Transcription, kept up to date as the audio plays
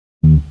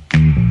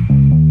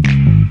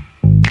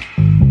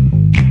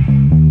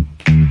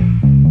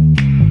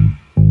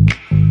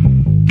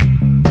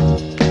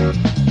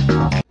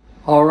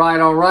All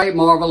right,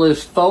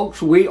 marvelous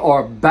folks. We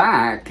are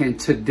back, and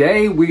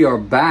today we are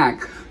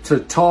back to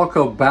talk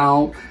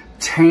about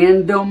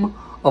Tandem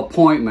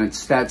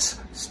appointments. That's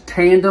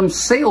Tandem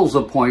sales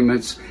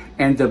appointments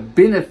and the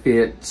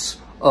benefits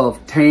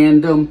of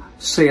Tandem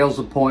sales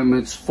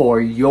appointments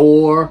for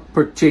your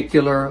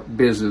particular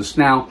business.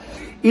 Now,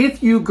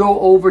 if you go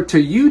over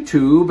to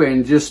YouTube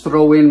and just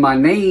throw in my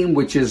name,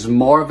 which is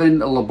Marvin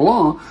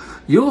LeBlanc,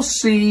 you'll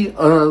see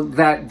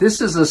that this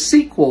is a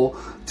sequel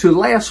to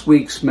last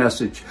week's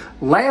message.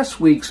 Last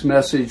week's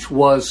message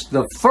was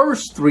the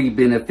first 3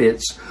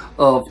 benefits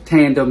of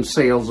Tandem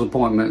sales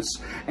appointments.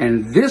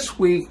 And this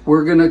week,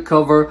 we're going to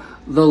cover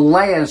the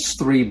last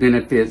 3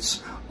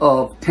 benefits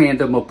of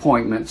Tandem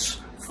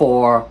appointments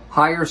for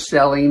higher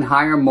selling,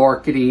 higher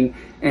marketing,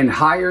 and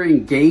higher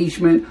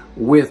engagement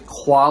with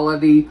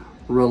quality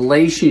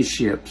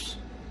relationships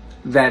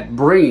that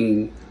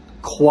bring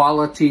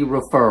quality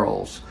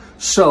referrals.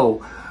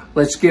 So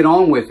let's get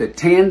on with it.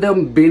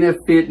 Tandem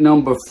benefit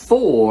number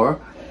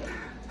 4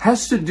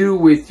 has to do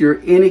with your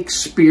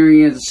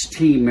inexperienced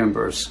team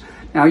members.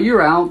 Now,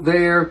 you're out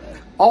there.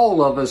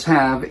 All of us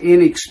have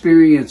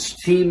inexperienced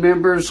team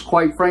members.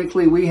 Quite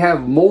frankly, we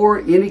have more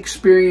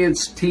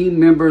inexperienced team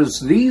members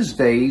these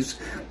days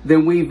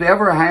than we've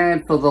ever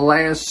had for the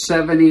last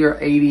 70 or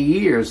 80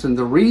 years. And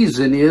the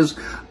reason is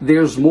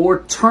there's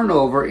more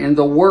turnover in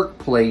the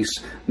workplace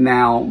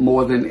now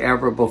more than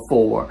ever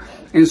before.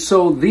 And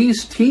so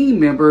these team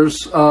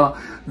members,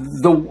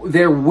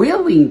 they're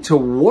willing to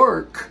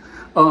work.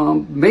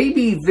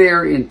 Maybe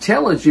they're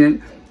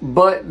intelligent,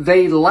 but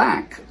they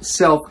lack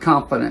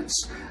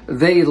self-confidence.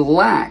 They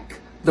lack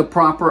the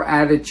proper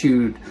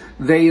attitude.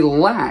 They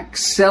lack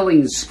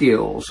selling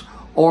skills,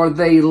 or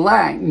they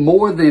lack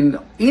more than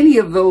any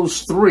of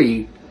those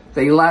 3.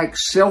 They lack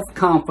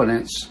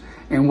self-confidence.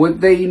 And what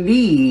they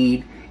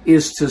need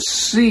is to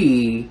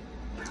see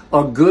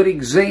a good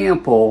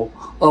example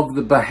of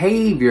the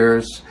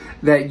behaviors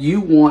that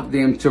you want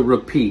them to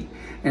repeat.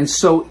 And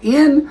so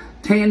in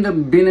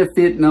Tandem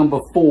benefit number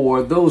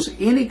 4, those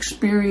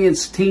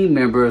inexperienced team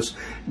members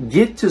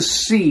get to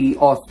see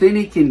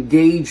authentic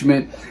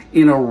engagement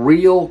in a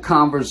real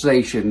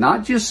conversation,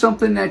 not just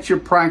something that you're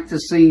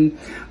practicing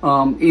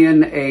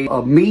in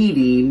a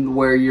meeting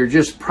where you're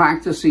just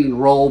practicing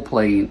role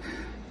playing.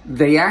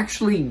 They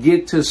actually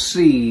get to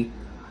see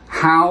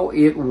how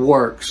it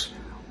works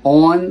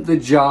on the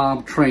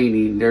job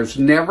training. There's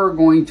never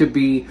going to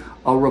be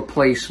a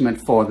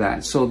replacement for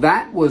that. So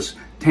that was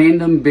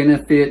Tandem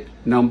benefit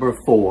number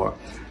 4.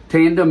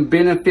 Tandem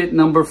benefit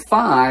number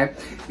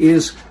 5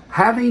 is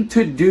having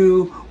to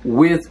do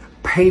with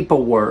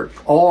paperwork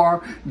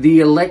or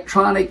the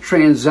electronic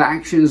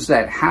transactions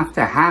that have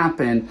to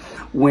happen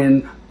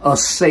when a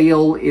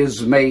sale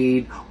is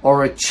made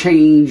or a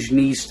change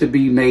needs to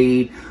be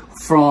made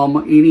from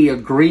any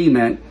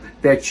agreement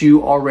that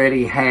you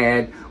already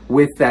had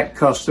with that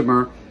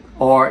customer,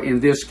 or in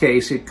this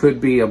case, it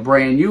could be a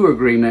brand new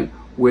agreement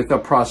with a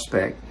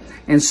prospect.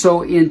 And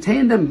so in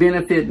Tandem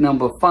benefit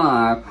number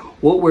 5,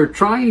 what we're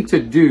trying to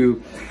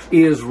do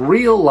is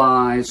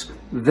realize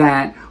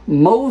that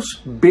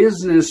most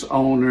business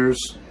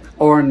owners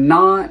are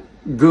not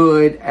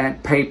good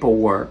at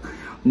paperwork.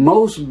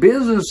 Most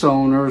business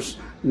owners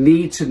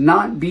need to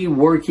not be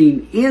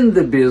working in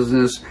the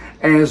business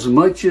as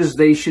much as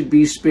they should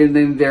be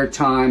spending their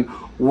time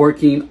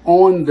working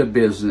on the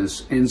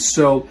business. And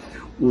so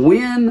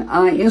when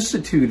I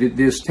instituted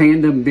this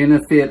Tandem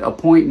benefit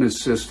appointment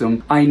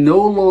system, I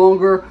no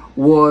longer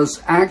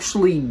was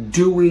actually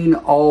doing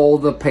all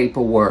the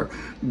paperwork.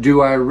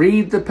 Do I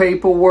read the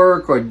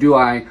paperwork, or do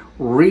I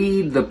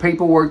read the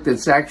paperwork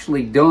that's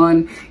actually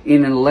done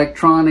in an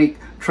electronic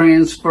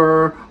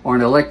transfer or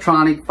an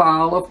electronic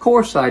file? Of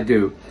course I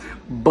do.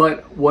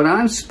 But what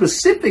I'm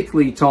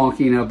specifically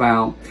talking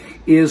about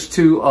is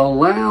to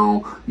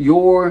allow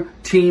your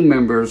team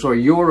members or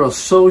your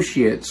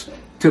associates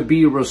to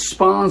be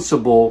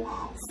responsible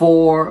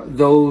for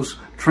those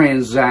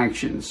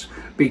transactions,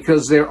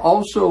 because they're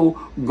also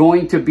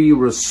going to be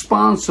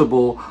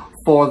responsible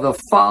for the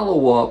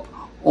follow-up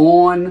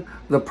on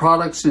the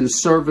products and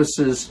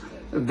services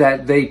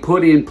that they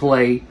put in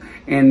play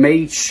and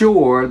made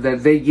sure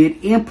that they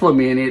get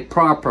implemented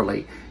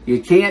properly. You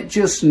can't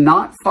just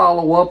not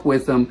follow up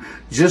with them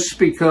just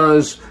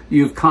because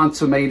you've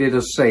consummated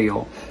a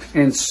sale.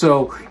 And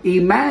so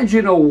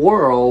imagine a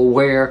world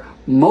where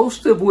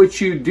most of what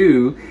you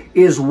do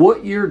is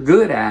what you're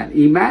good at.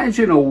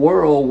 Imagine a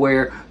world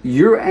where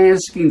you're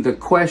asking the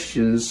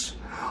questions,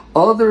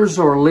 others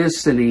are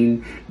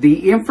listening,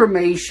 the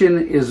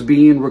information is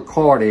being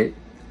recorded,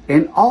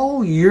 and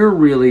all you're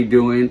really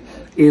doing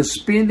is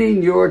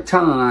spending your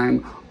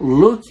time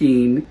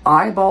looking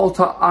eyeball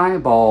to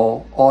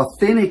eyeball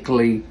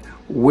authentically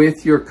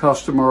with your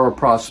customer or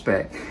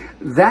prospect.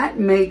 That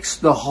makes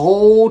the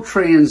whole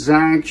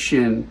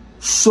transaction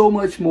so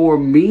much more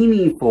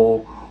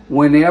meaningful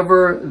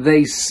whenever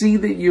they see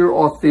that you're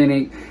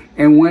authentic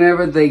and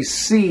whenever they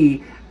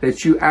see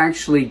that you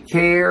actually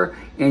care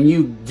and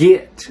you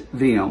get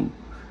them.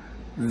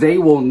 they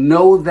will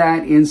know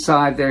that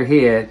inside their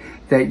head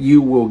that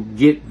you will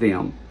get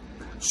them.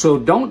 So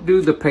don't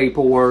do the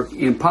paperwork.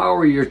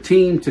 Empower your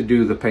team to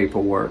do the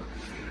paperwork.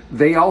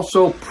 They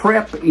also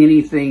prep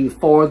anything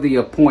for the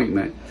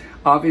appointment.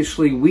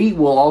 Obviously, we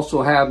will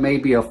also have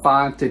maybe a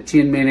 5 to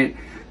 10 minute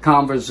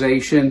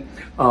conversation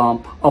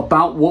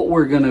about what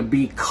we're going to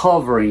be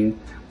covering.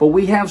 But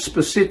we have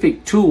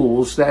specific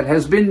tools that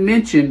has been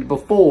mentioned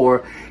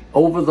before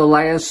over the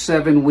last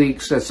 7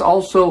 weeks. That's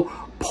also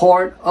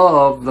part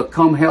of the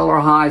Come Hell or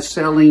High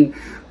selling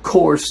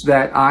course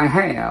that I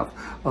have.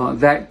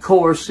 That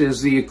course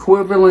is the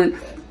equivalent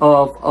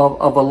of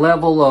a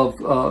level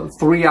of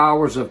 3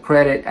 hours of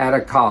credit at a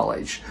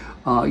college.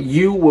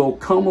 You will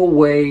come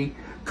away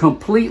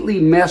completely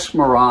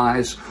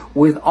mesmerized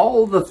with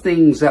all the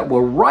things that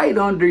were right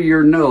under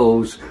your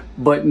nose,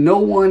 but no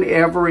one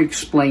ever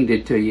explained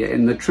it to you.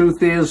 And the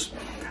truth is,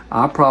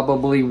 I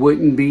probably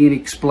wouldn't be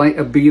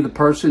the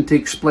person to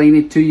explain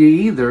it to you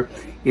either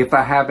if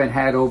I haven't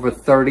had over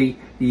 30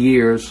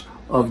 years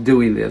of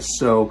doing this.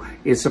 So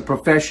it's a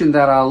profession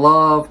that I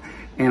love,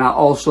 and I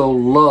also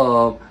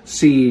love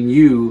seeing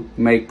you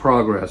make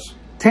progress.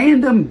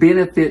 Tandem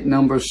benefit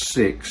number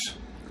 6.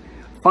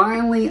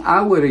 Finally,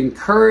 I would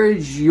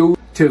encourage you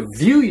to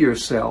view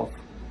yourself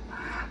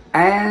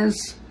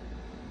as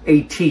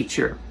a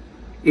teacher.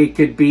 It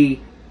could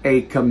be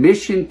a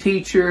commissioned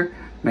teacher,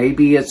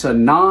 maybe it's a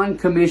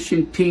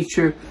non-commissioned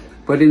teacher,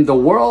 but in the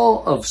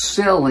world of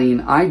selling,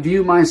 I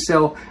view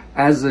myself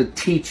as a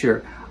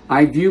teacher.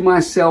 I view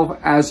myself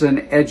as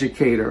an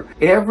educator.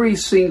 Every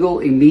single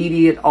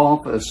immediate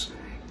office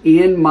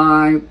in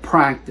my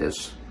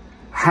practice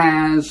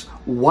has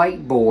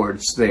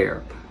whiteboards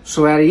there.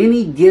 So at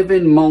any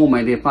given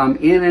moment, if I'm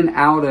in and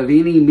out of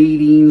any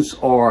meetings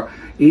or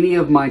any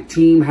of my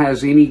team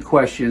has any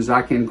questions,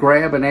 I can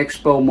grab an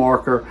expo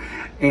marker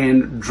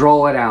and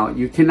draw it out.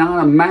 You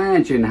cannot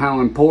imagine how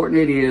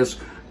important it is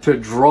to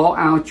draw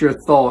out your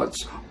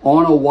thoughts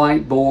on a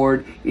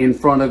whiteboard in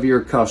front of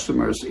your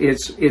customers.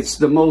 It's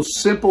the most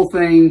simple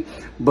thing,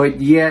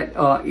 but yet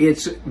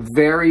it's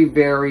very,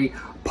 very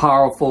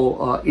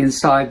powerful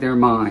inside their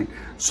mind.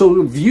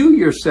 So view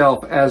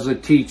yourself as a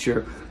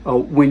teacher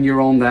when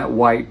you're on that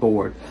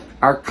whiteboard.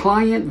 Our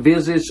client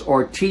visits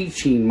are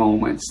teaching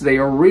moments. They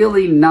are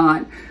really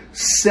not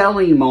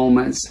selling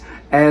moments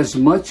as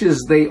much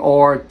as they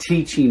are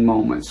teaching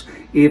moments.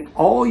 If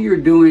all you're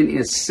doing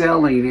is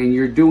selling and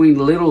you're doing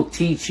little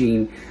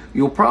teaching,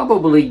 you'll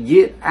probably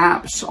get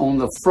apps on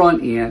the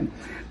front end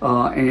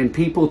and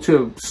people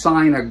to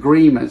sign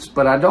agreements,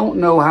 but I don't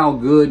know how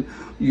good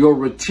your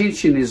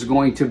retention is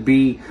going to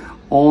be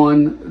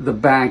on the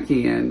back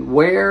end.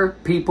 Where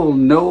people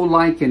know,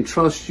 like, and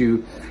trust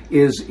you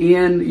is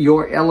in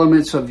your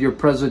elements of your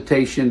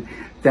presentation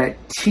that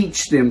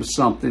teach them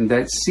something,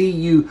 that see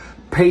you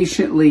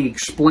patiently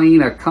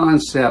explain a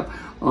concept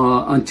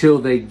until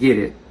they get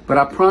it. But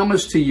I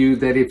promise to you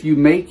that if you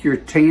make your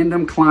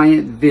Tandem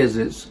client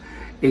visits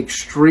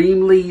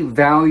extremely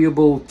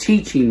valuable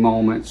teaching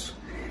moments,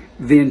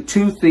 then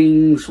 2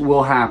 things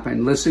will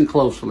happen. Listen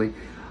closely.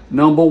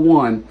 Number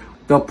 1,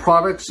 the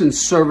products and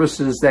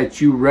services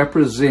that you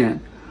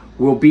represent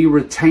will be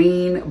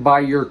retained by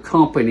your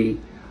company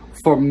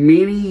for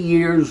many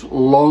years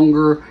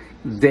longer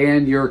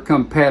than your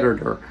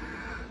competitor.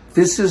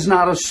 This is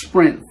not a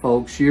sprint,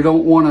 folks. You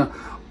don't want to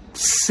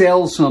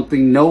sell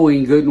something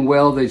knowing good and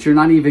well that you're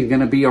not even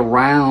going to be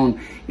around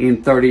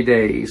in 30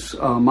 days.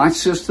 My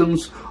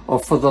systems are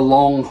for the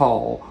long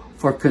haul,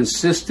 for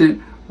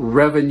consistent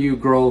revenue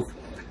growth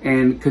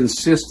and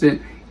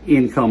consistent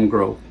income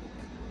growth.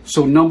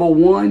 So number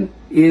 1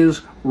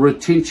 is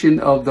retention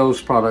of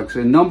those products.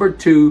 And number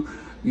 2,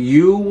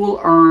 you will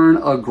earn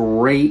a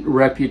great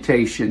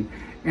reputation.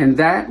 And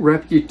that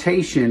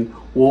reputation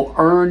will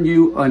earn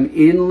you an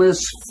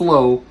endless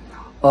flow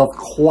of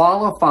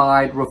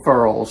qualified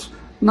referrals,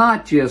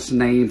 not just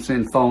names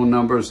and phone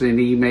numbers and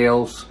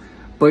emails,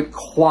 but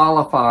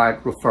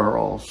qualified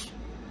referrals.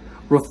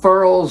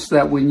 Referrals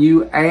that when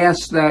you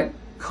ask that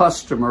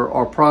customer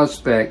or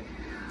prospect,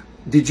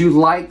 did you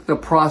like the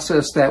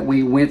process that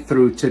we went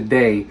through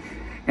today?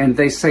 And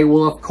they say,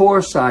 well, of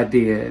course I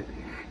did.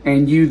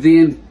 And you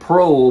then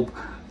probe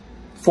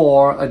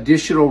for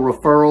additional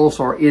referrals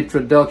or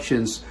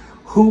introductions.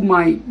 Who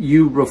might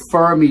you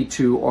refer me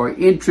to or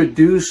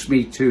introduce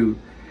me to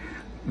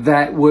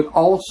that would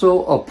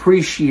also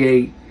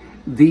appreciate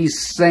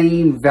these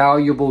same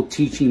valuable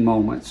teaching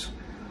moments?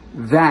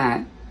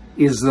 That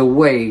is the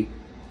way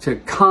to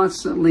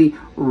constantly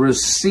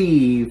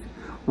receive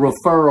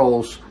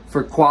referrals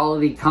for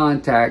quality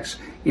contacts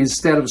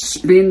instead of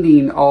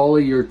spending all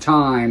of your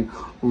time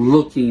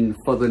looking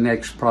for the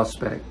next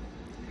prospect.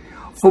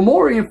 For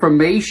more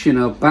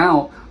information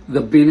about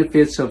the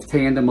benefits of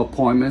Tandem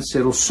appointments,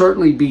 it'll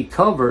certainly be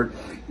covered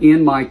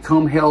in my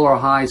Come Hell or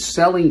High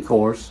selling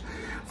course.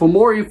 For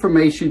more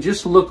information,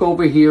 just look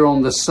over here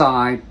on the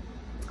side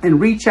and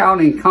reach out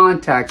and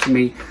contact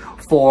me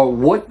for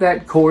what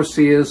that course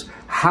is,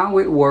 how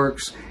it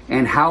works,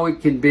 and how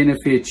it can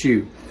benefit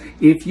you.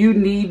 If you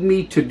need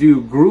me to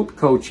do group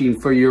coaching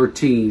for your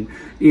team,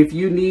 if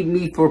you need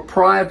me for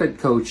private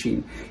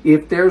coaching,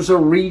 if there's a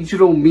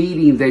regional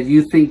meeting that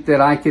you think that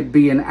I could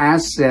be an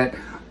asset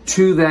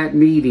to that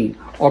meeting,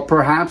 or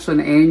perhaps an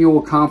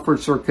annual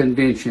conference or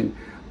convention,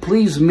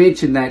 please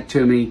mention that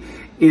to me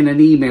in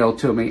an email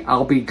to me.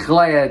 I'll be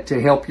glad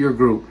to help your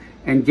group.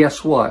 And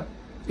guess what?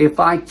 If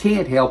I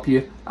can't help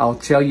you, I'll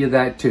tell you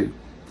that too.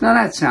 Now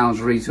that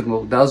sounds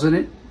reasonable, doesn't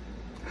it?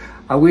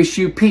 I wish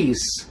you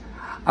peace.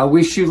 I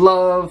wish you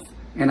love,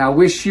 and I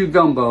wish you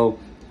gumbo.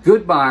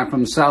 Goodbye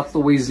from South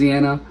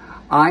Louisiana.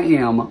 I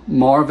am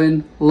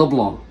Marvin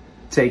LeBlanc.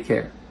 Take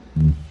care.